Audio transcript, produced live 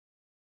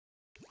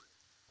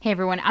Hey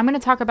everyone, I'm going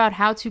to talk about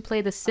how to play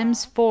The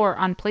Sims 4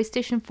 on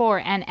PlayStation 4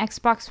 and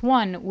Xbox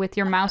One with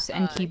your mouse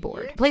and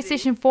keyboard.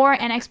 PlayStation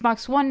 4 and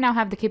Xbox One now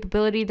have the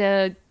capability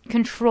to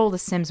control The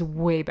Sims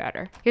way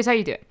better. Here's how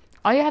you do it.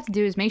 All you have to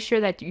do is make sure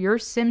that your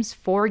Sims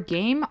 4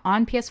 game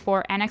on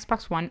PS4 and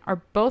Xbox One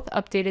are both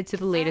updated to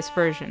the latest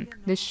version.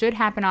 This should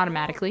happen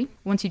automatically.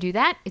 Once you do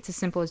that, it's as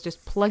simple as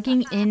just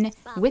plugging in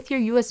with your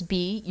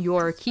USB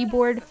your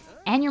keyboard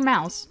and your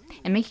mouse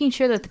and making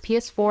sure that the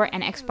PS4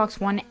 and Xbox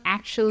One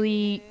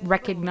actually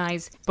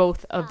recognize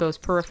both of those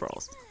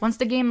peripherals. Once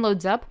the game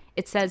loads up,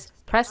 it says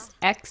press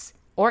X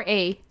or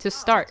A to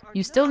start.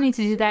 You still need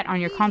to do that on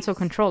your console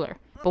controller.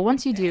 But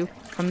once you do,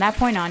 from that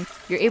point on,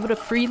 you're able to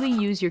freely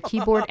use your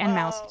keyboard and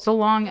mouse so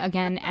long,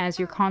 again, as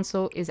your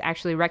console is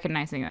actually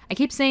recognizing it. I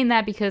keep saying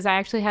that because I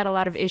actually had a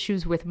lot of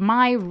issues with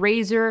my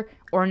Razer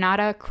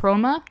Ornata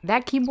Chroma.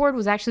 That keyboard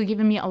was actually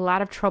giving me a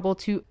lot of trouble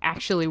to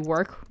actually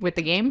work with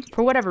the game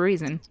for whatever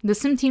reason. The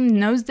Sim team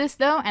knows this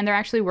though, and they're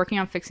actually working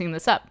on fixing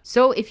this up.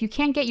 So if you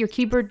can't get your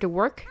keyboard to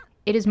work,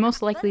 it is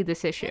most likely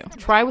this issue.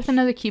 Try with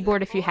another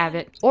keyboard if you have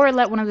it, or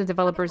let one of the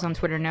developers on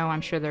Twitter know.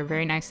 I'm sure they're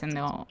very nice and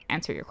they'll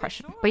answer your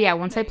question. But yeah,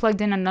 once I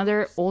plugged in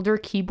another older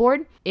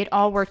keyboard, it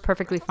all worked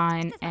perfectly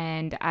fine,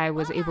 and I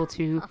was able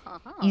to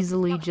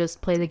easily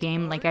just play the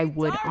game like I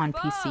would on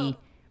PC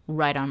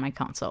right on my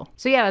console.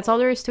 So yeah, that's all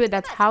there is to it.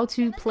 That's how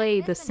to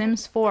play The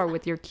Sims 4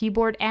 with your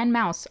keyboard and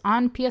mouse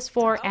on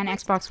PS4 and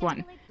Xbox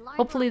One.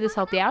 Hopefully this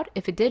helped you out.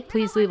 If it did,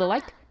 please leave a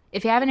like.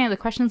 If you have any other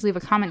questions, leave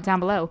a comment down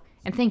below.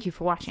 And thank you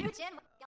for watching.